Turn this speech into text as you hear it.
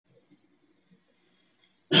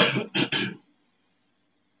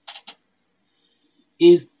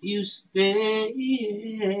If you stay,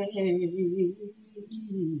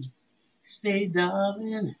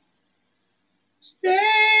 darling. Stay in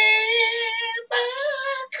my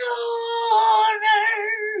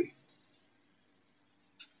corner.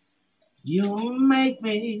 You'll make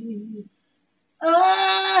me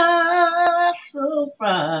so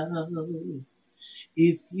proud.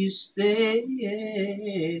 If you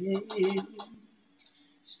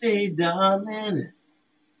stay, darling.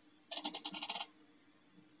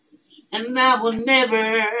 And I will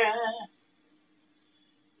never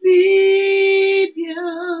leave you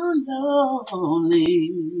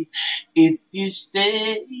lonely. If you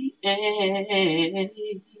stay,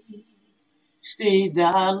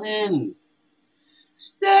 darling.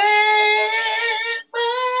 Stay in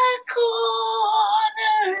my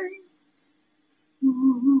corner.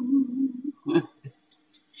 Ooh.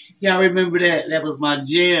 Y'all remember that? That was my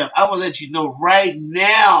jam. I'm going to let you know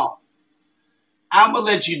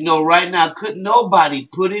right now. Couldn't nobody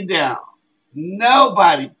put it down.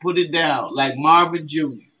 Nobody put it down like Marvin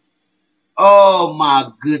Jr. Oh,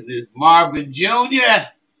 my goodness. Marvin Jr.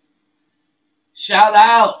 Shout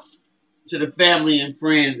out to the family and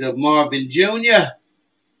friends of Marvin Jr.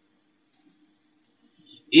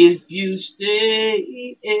 If you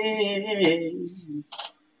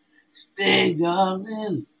stay,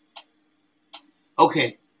 darling.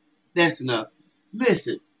 Okay, that's enough.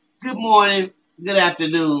 Listen, good morning, good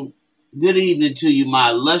afternoon, good evening to you,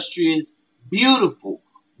 my illustrious, beautiful,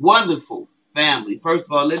 wonderful family.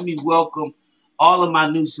 First of all, let me welcome all of my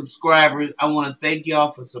new subscribers. I want to thank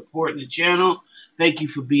y'all for supporting the channel. Thank you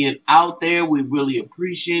for being out there. We really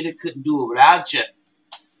appreciate it. Couldn't do it without you.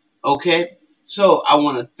 Okay? So I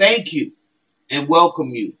want to thank you and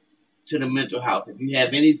welcome you to the Mental House. If you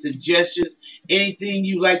have any suggestions, anything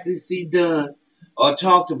you'd like to see done or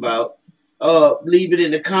talked about, leave it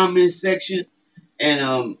in the comments section.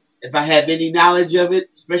 And if I have any knowledge of it,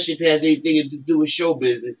 especially if it has anything to do with show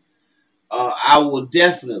business, I will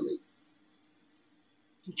definitely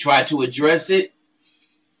try to address it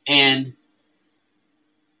and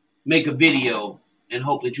make a video and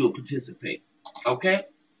hope that you will participate. Okay?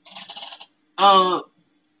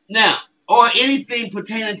 Now, or anything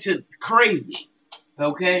pertaining to crazy.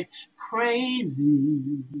 Okay?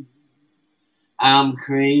 Crazy. I'm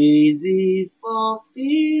crazy for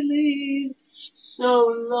feeling so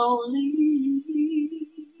lonely.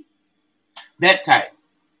 That type.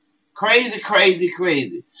 Crazy, crazy,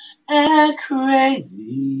 crazy. And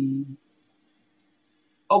crazy.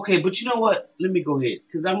 Okay, but you know what? Let me go ahead,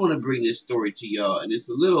 because I want to bring this story to y'all, and it's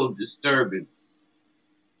a little disturbing.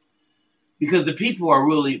 Because the people are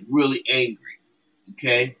really, really angry.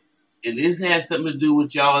 Okay? And this has something to do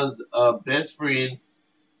with y'all's best friend.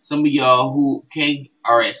 Some of y'all who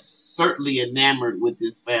are certainly enamored with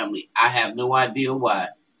this family. I have no idea why.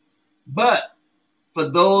 But for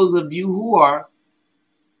those of you who are,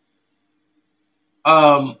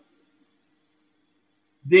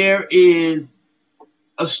 there is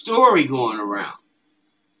a story going around.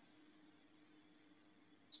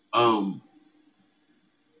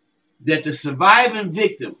 That the surviving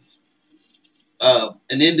victims of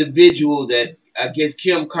an individual that I guess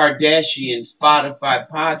Kim Kardashian's Spotify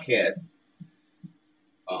podcast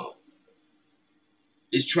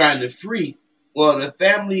is trying to free. Well, the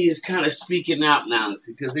family is kind of speaking out now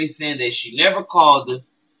because they're saying that she never called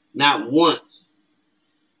us, not once.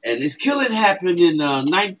 And this killing happened in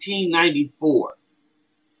 1994.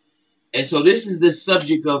 And so this is the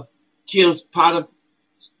subject of Kim's podcast.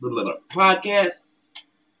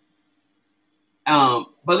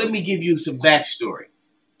 But let me give you some backstory.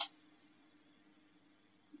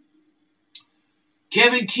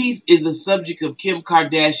 Kevin Keith is the subject of Kim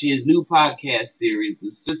Kardashian's new podcast series, The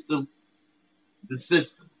System.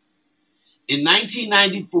 In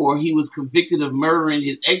 1994, he was convicted of murdering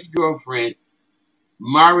his ex-girlfriend,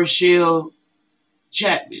 Marshall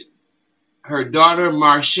Chapman, her daughter,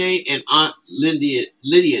 Marche, and Aunt Lydia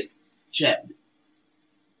Chapman.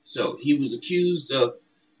 So he was accused of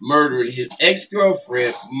murdering his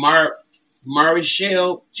ex-girlfriend,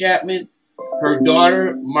 Marshall Chapman, her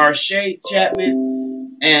daughter, Marche Chapman,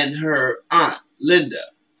 and her aunt, Linda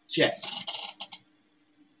Chapman.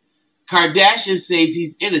 Kardashian says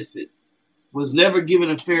he's innocent, was never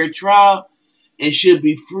given a fair trial, and should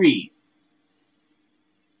be freed.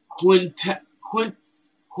 Juanita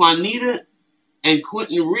and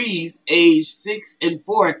Quentin Reeves, aged 6 and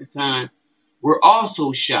 4 at the time, were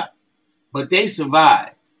also shot, but they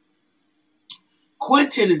survived.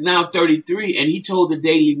 Quentin is now 33, and he told the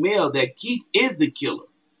Daily Mail that Keith is the killer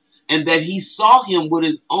and that he saw him with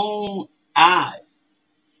his own eyes.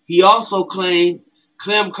 He also claims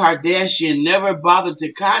Kim Kardashian never bothered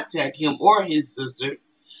to contact him or his sister,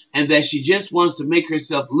 and that she just wants to make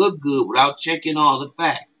herself look good without checking all the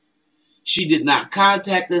facts. She did not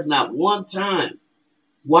contact us not one time.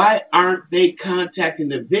 Why aren't they contacting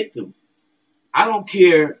the victims? I don't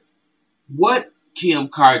care what Kim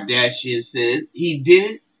Kardashian says. He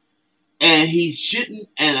did it, and he shouldn't,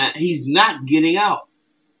 and he's not getting out.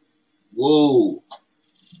 Whoa.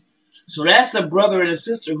 So that's a brother and a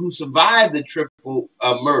sister who survived the triple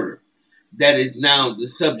murder. That is now the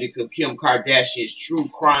subject of Kim Kardashian's True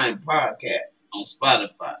Crime podcast on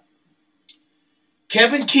Spotify.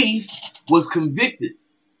 Kevin Keith was convicted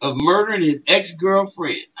of murdering his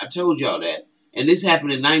ex-girlfriend. I told y'all that. And this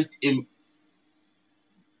happened in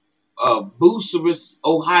Bucyrus,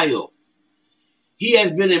 Ohio. He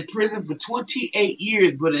has been in prison for 28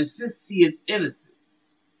 years, but insists he is innocent.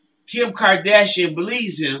 Kim Kardashian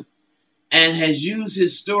believes him and has used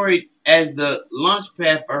his story as the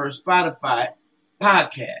launchpad for her Spotify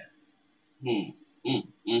podcast. You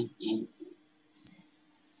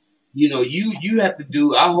know, you have to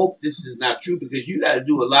do, I hope this is not true, because you got to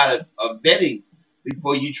do a lot of vetting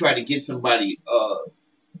before you try to get somebody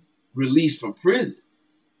released from prison.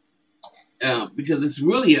 Because it's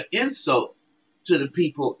really an insult to the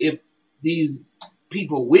people if these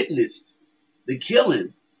people witnessed the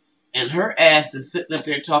killing and her ass is sitting up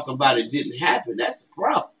there talking about it didn't happen. That's a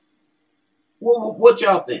problem. What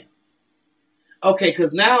y'all think? Okay,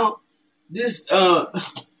 because now this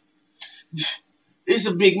it's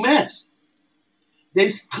a big mess. They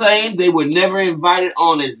claim they were never invited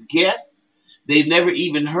on as guests. They've never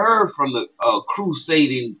even heard from the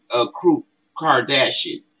crusading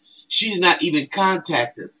Kardashian. She did not even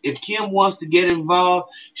contact us. If Kim wants to get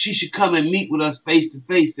involved, she should come and meet with us face to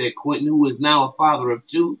face, said Quentin, who is now a father of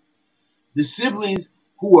two. The siblings,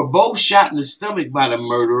 who were both shot in the stomach by the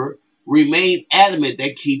murderer, remain adamant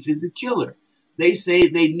that Keith is the killer. They say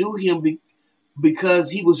they knew him because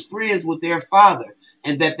he was friends with their father,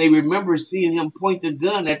 and that they remember seeing him point the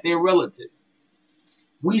gun at their relatives.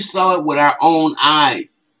 We saw it with our own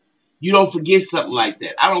eyes. You don't forget something like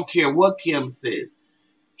that. I don't care what Kim says.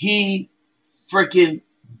 He freaking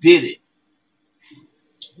did it.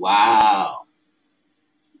 Wow.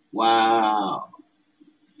 Wow.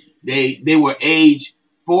 They were age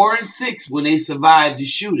 4 and 6 when they survived the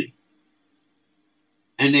shooting.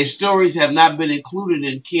 And their stories have not been included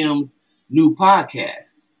in Kim's new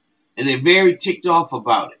podcast. And they're very ticked off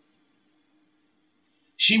about it.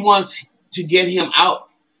 She wants to get him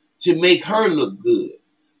out to make her look good.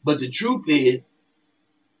 But the truth is,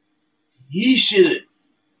 we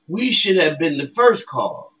should have been the first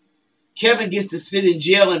call. Kevin gets to sit in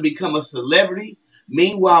jail and become a celebrity.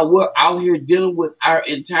 Meanwhile, we're out here dealing with our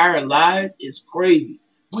entire lives. It's crazy.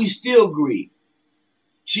 We still grieve.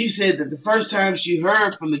 She said that the first time she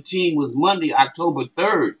heard from the team was Monday, October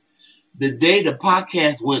 3rd, the day the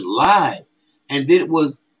podcast went live. And it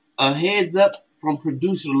was a heads up from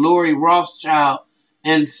producer Lori Rothschild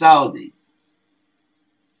and Saudi.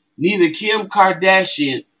 Neither Kim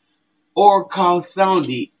Kardashian or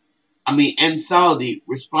Saudi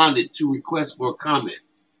responded to requests for a comment.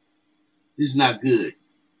 This is not good.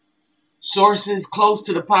 Sources close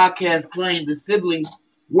to the podcast claim the siblings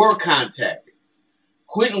were contacted.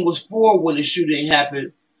 Quentin was 4 when the shooting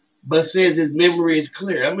happened, but says his memory is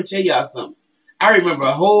clear. I'm going to tell y'all something. I remember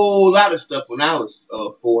a whole lot of stuff when I was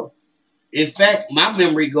 4. In fact, my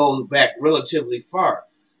memory goes back relatively far.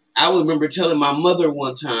 I remember telling my mother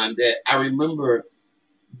one time that I remember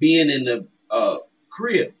being in the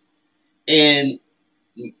crib, and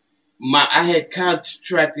I had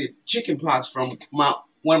contracted chickenpox from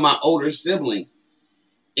one of my older siblings,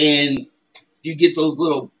 and you get those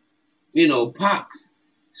little, pox.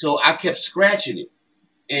 So I kept scratching it,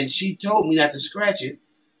 and she told me not to scratch it,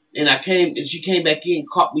 and she came back in,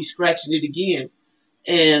 caught me scratching it again,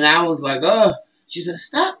 and I was like, she said,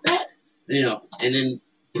 stop that, and then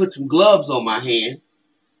put some gloves on my hand.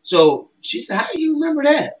 So she said, how do you remember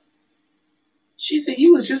that? She said,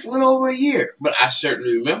 you was just a little over a year, but I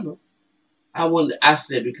certainly remember. I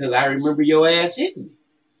said, because I remember your ass hitting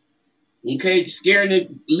me. Okay, scaring the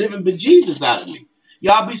living bejesus out of me.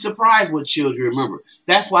 Y'all be surprised what children remember.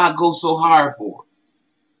 That's why I go so hard for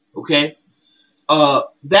them. Okay?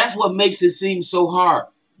 That's what makes it seem so hard.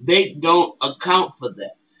 They don't account for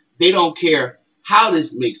that. They don't care how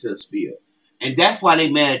this makes us feel. And that's why they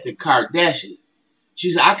mad at the Kardashians. She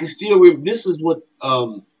said, I can still remember. This is what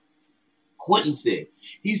Quentin said.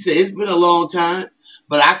 He said, it's been a long time,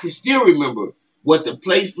 but I can still remember what the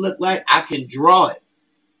place looked like. I can draw it.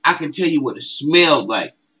 I can tell you what it smelled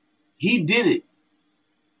like. He did it.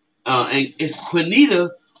 And it's Quinita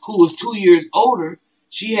who was 2 years older,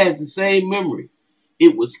 she has the same memory.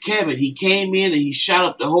 It was Kevin. He came in and he shot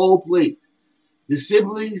up the whole place. The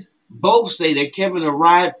siblings both say that Kevin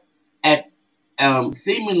arrived at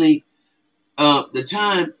seemingly the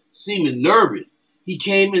time seeming nervous. He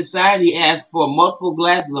came inside, he asked for multiple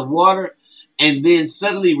glasses of water, and then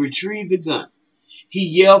suddenly retrieved the gun. He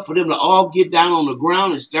yelled for them to all get down on the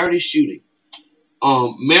ground and started shooting.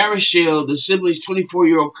 Marichelle, the sibling's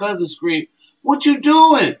 24-year-old cousin, screamed, "What you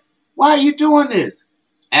doing? Why are you doing this?"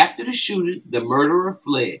 After the shooting, the murderer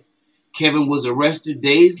fled. Kevin was arrested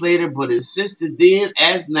days later, but insisted then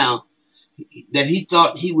as now that he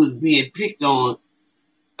thought he was being picked on,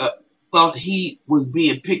 up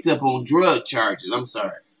on drug charges. I'm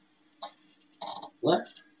sorry. What?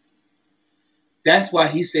 That's why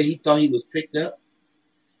he said he thought he was picked up?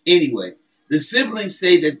 Anyway, the siblings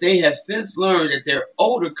say that they have since learned that their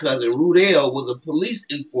older cousin, Rudell, was a police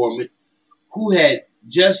informant who had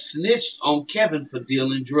just snitched on Kevin for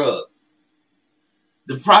dealing drugs.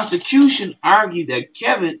 The prosecution argued that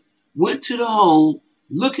Kevin went to the home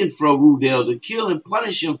looking for Rudell to kill and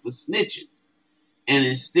punish him for snitching, and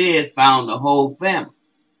instead found the whole family.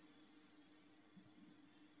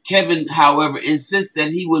 Kevin, however, insists that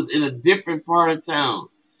he was in a different part of town.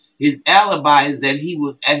 His alibi is that he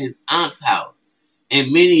was at his aunt's house,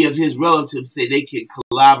 and many of his relatives say they can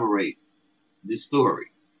corroborate the story.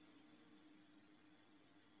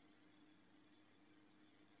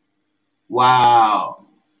 Wow.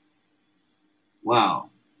 Wow.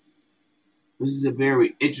 This is a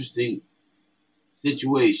very interesting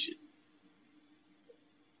situation.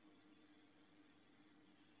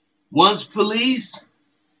 One police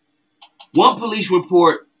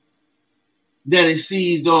report that is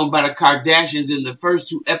seized on by the Kardashians in the first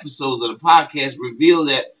 2 episodes of the podcast revealed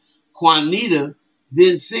that Juanita,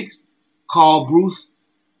 then 6, called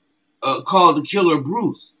the killer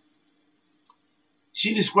Bruce.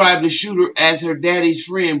 She described the shooter as her daddy's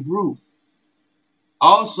friend Bruce.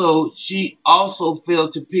 She also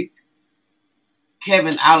failed to pick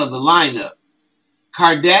Kevin out of the lineup.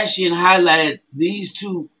 Kardashian highlighted these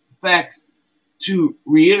 2 facts to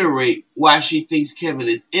reiterate why she thinks Kevin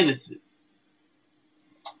is innocent.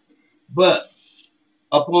 But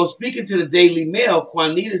upon speaking to the Daily Mail,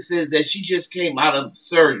 Juanita says that she just came out of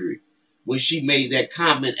surgery when she made that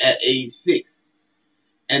comment at age 6,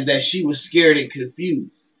 and that she was scared and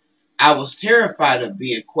confused. "I was terrified of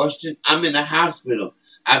being questioned. I'm in the hospital.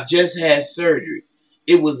 I've just had surgery.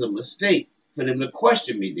 It was a mistake for them to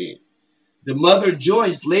question me then." The mother,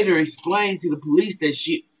 Joyce, later explained to the police that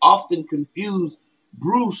she often confused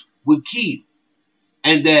Bruce with Keith,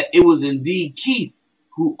 and that it was indeed Keith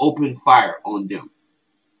who opened fire on them.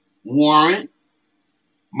 Warren,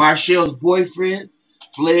 Marshall's boyfriend,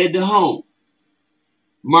 fled the home.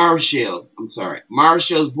 Marshall's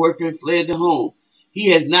boyfriend fled the home. He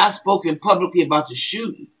has not spoken publicly about the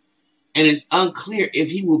shooting, and it's unclear if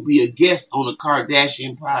he will be a guest on the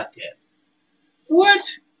Kardashian podcast.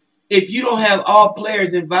 What? If you don't have all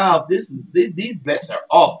players involved, these bets are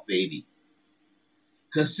off, baby.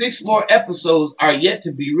 Because 6 more episodes are yet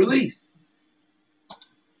to be released.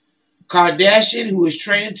 Kardashian, who is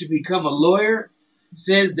training to become a lawyer,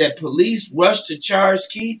 says that police rushed to charge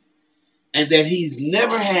Keith and that he's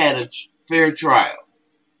never had a fair trial.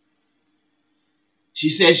 She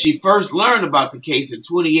says she first learned about the case in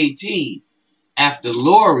 2018 after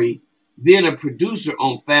Lori, then a producer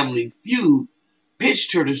on Family Feud,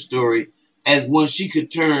 pitched her the story as one she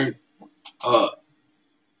could turn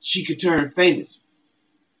famous.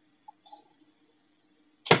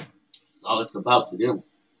 That's all it's about to them.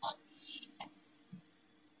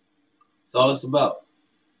 That's all it's about.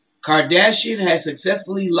 Kardashian has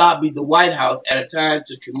successfully lobbied the White House at a time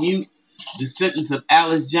to commute the sentence of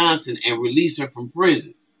Alice Johnson and release her from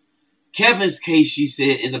prison. Kevin's case, she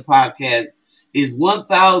said in the podcast, is one of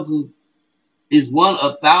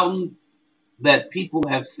thousands that people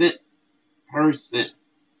have sent her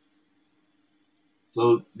since.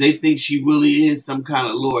 So they think she really is some kind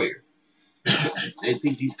of lawyer. They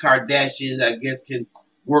think these Kardashians, I guess, can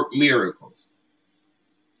work miracles.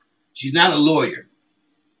 She's not a lawyer.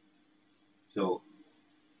 So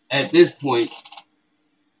at this point,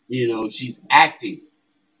 she's acting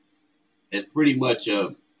as pretty much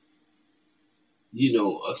a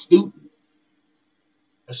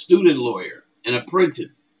student lawyer, an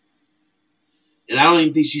apprentice. And I don't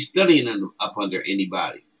even think she's studying up under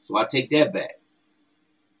anybody. So I take that back.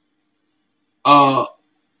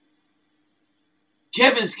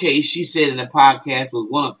 Kevin's case, she said in the podcast, was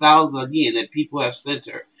one of thousands again that people have sent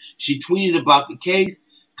her. She tweeted about the case,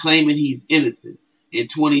 claiming he's innocent. In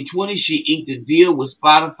 2020, she inked a deal with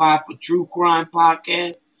Spotify for true crime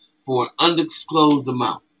podcasts for an undisclosed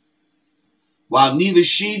amount. While neither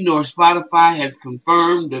she nor Spotify has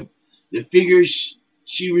confirmed the figures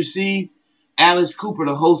she received, Alice Cooper,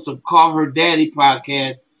 the host of Call Her Daddy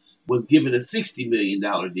podcast, was given a $60 million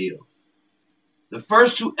deal. The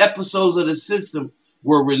first 2 episodes of The System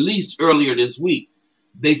were released earlier this week.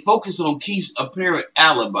 They focus on Keith's apparent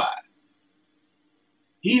alibi.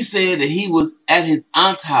 He said that he was at his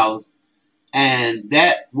aunt's house, and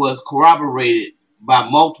that was corroborated by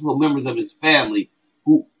multiple members of his family,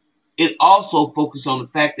 who it also focused on the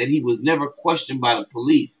fact that he was never questioned by the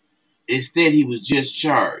police. Instead, he was just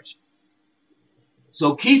charged.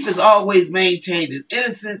 So Keith has always maintained his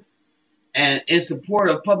innocence, and in support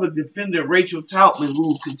of public defender Rachel Taubman,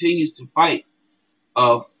 who continues to fight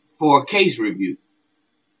for a case review.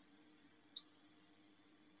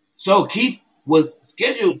 So Keith was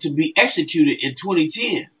scheduled to be executed in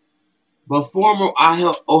 2010, but former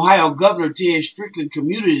Ohio Governor Ted Strickland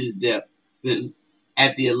commuted his death sentence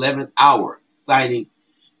at the 11th hour, citing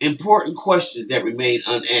important questions that remain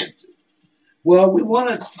unanswered. Well, we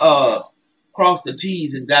want to cross the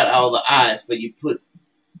T's and dot all the I's for you put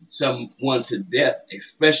someone to death,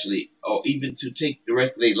 especially, or even to take the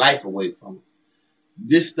rest of their life away from them.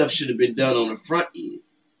 This stuff should have been done on the front end.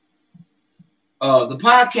 The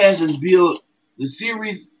podcast is billed the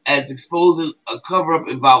series as exposing a cover-up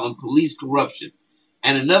involving police corruption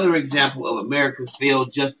and another example of America's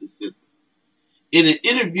failed justice system. In an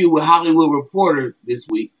interview with Hollywood Reporter this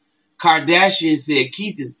week, Kardashian said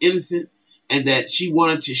Keith is innocent and that she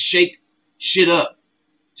wanted to shake shit up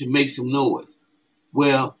to make some noise.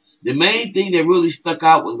 Well, the main thing that really stuck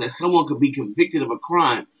out was that someone could be convicted of a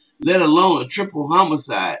crime, let alone a triple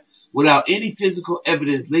homicide, without any physical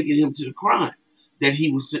evidence linking him to the crime. And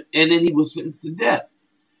then he was sentenced to death.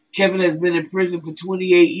 Kevin has been in prison for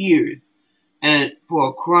 28 years and for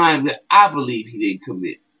a crime that I believe he didn't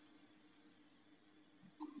commit.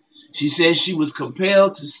 She says she was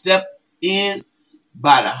compelled to step in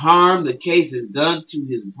by the harm the case has done to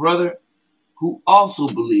his brother, who also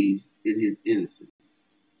believes in his innocence.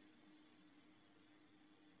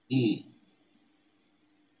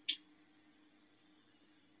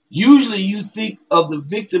 Usually you think of the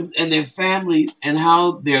victims and their families and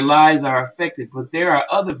how their lives are affected, but there are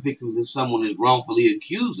other victims if someone is wrongfully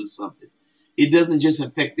accused of something. It doesn't just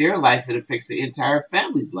affect their life, it affects the entire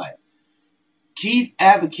family's life. Keith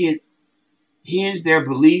advocates hinge their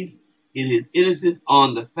belief in his innocence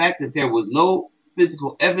on the fact that there was no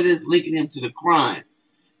physical evidence linking him to the crime,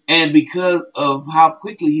 and because of how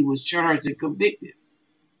quickly he was charged and convicted.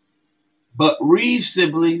 But Reeves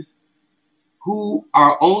siblings, who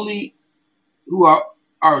are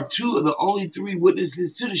two of the only 3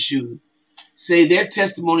 witnesses to the shooting, say their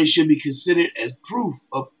testimony should be considered as proof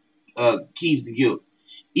of Keith's guilt,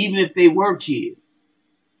 even if they were kids.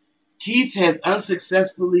 Keith has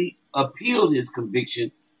unsuccessfully appealed his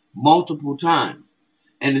conviction multiple times,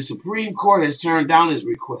 and the Supreme Court has turned down his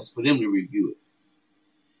request for them to review it.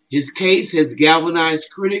 His case has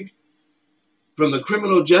galvanized critics from the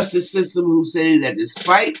criminal justice system who say that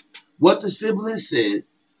despite what the sibling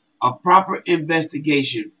says, a proper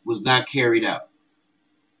investigation was not carried out.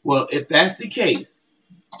 Well, if that's the case,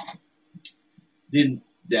 then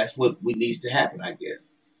that's what needs to happen, I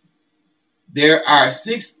guess. There are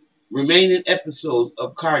 6 remaining episodes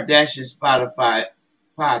of Kardashian's Spotify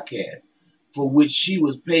podcast, for which she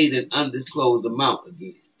was paid an undisclosed amount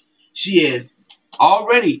again. She has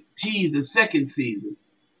already teased the 2nd season,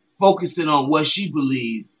 focusing on what she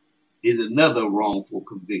believes is another wrongful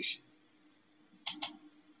conviction.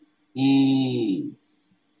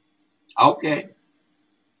 Okay.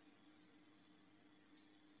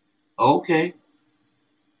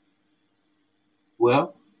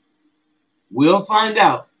 Well, we'll find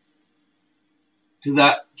out. Because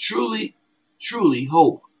I truly, truly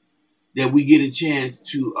hope that we get a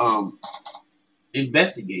chance to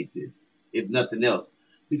investigate this, if nothing else.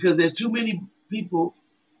 Because there's too many people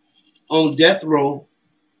on death row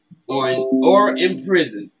or in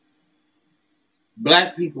prison,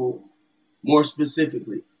 black people more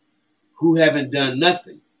specifically, who haven't done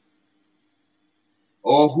nothing,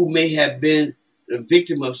 or who may have been the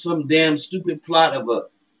victim of some damn stupid plot of a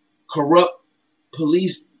corrupt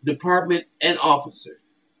police department and officer.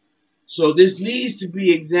 So this needs to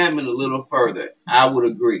be examined a little further. I would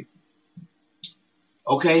agree.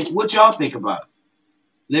 Okay, what y'all think about it?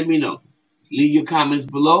 Let me know. Leave your comments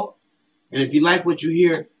below. And if you like what you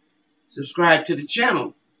hear, subscribe to the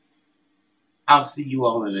channel. I'll see you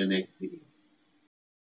all in the next video.